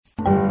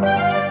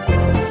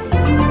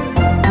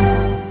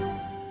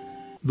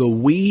The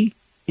We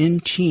in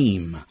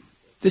Team.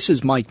 This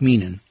is Mike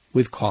Meenan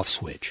with Cough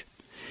Switch.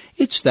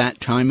 It's that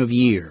time of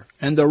year,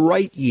 and the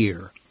right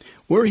year.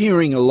 We're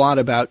hearing a lot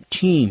about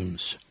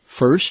teams.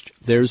 First,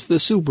 there's the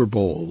Super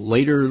Bowl.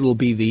 Later, it'll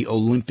be the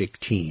Olympic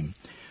team.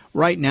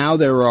 Right now,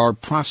 there are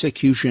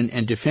prosecution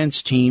and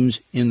defense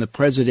teams in the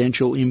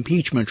presidential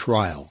impeachment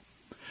trial.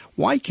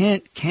 Why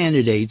can't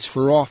candidates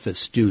for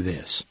office do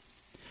this?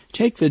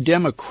 Take the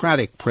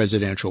Democratic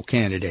presidential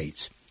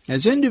candidates.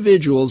 As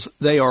individuals,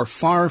 they are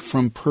far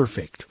from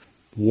perfect.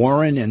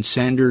 Warren and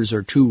Sanders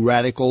are too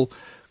radical.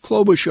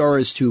 Klobuchar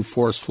is too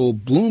forceful.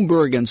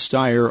 Bloomberg and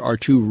Steyer are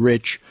too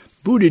rich.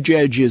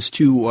 Buttigieg is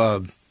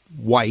too,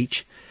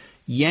 white.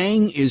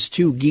 Yang is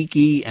too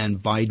geeky,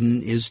 and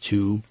Biden is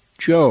too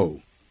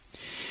Joe.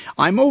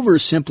 I'm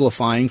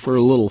oversimplifying for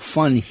a little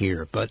fun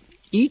here, but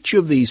each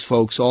of these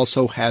folks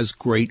also has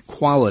great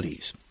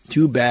qualities.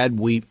 Too bad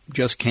we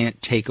just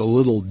can't take a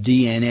little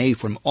DNA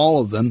from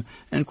all of them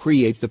and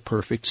create the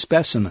perfect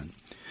specimen.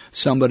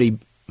 Somebody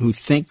who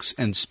thinks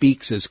and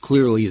speaks as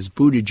clearly as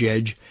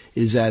Buttigieg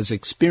is as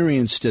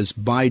experienced as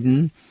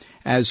Biden,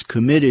 as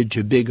committed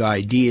to big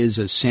ideas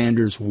as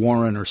Sanders,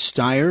 Warren, or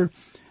Steyer,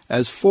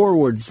 as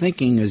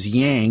forward-thinking as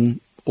Yang,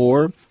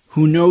 or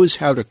who knows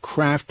how to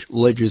craft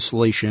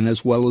legislation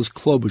as well as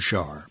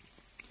Klobuchar.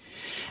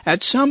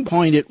 At some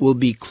point it will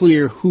be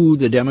clear who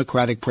the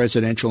Democratic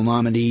presidential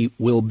nominee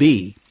will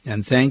be,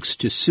 and thanks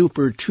to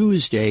Super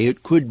Tuesday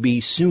it could be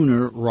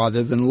sooner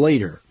rather than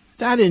later.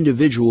 That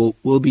individual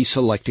will be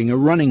selecting a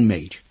running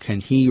mate.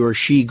 Can he or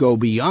she go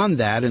beyond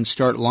that and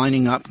start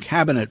lining up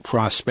cabinet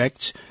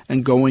prospects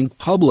and going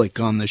public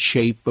on the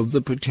shape of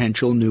the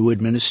potential new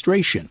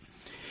administration?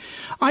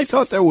 I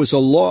thought there was a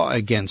law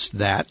against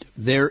that.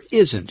 There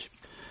isn't.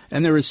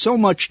 And there is so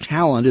much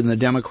talent in the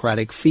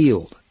Democratic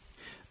field.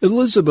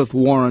 Elizabeth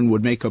Warren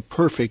would make a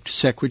perfect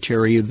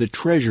Secretary of the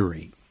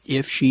Treasury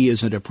if she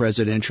isn't a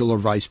presidential or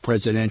vice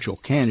presidential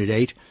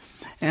candidate,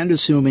 and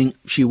assuming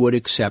she would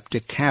accept a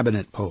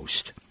cabinet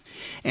post.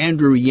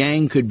 Andrew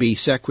Yang could be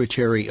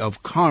Secretary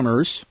of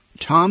Commerce.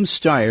 Tom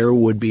Steyer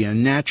would be a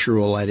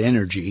natural at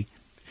energy.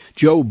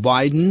 Joe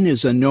Biden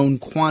is a known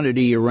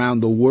quantity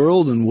around the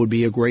world and would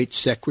be a great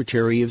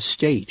Secretary of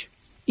State.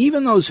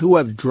 Even those who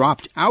have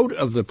dropped out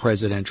of the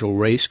presidential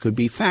race could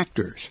be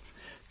factors.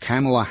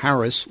 Kamala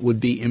Harris would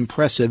be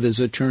impressive as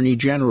Attorney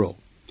General.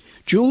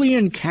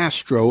 Julian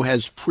Castro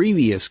has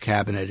previous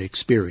cabinet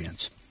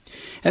experience.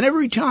 And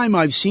every time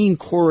I've seen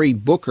Cory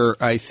Booker,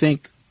 I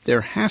think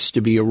there has to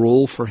be a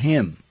role for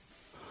him.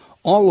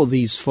 All of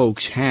these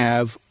folks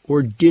have,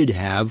 or did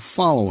have,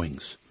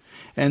 followings.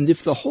 And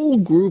if the whole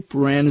group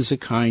ran as a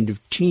kind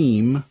of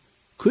team,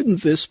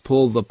 couldn't this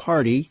pull the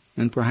party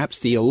and perhaps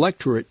the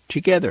electorate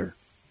together?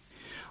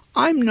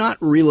 I'm not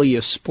really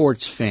a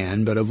sports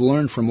fan, but I've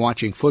learned from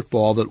watching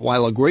football that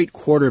while a great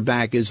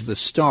quarterback is the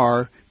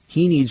star,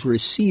 he needs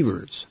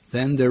receivers.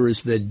 Then there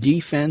is the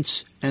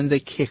defense and the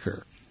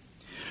kicker.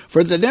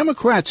 For the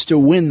Democrats to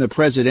win the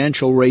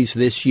presidential race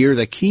this year,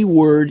 the key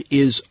word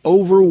is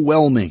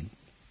overwhelming.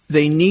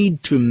 They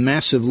need to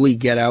massively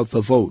get out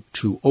the vote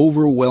to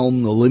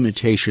overwhelm the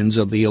limitations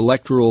of the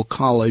Electoral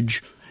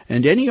College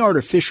and any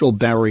artificial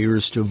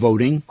barriers to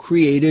voting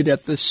created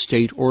at the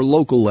state or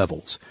local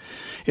levels.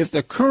 If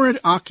the current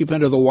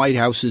occupant of the White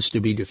House is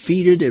to be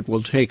defeated, it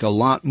will take a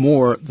lot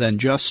more than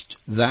just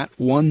that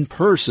one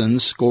person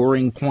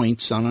scoring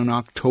points on an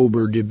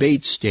October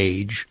debate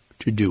stage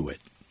to do it.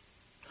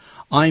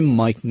 I'm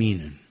Mike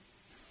Meenan.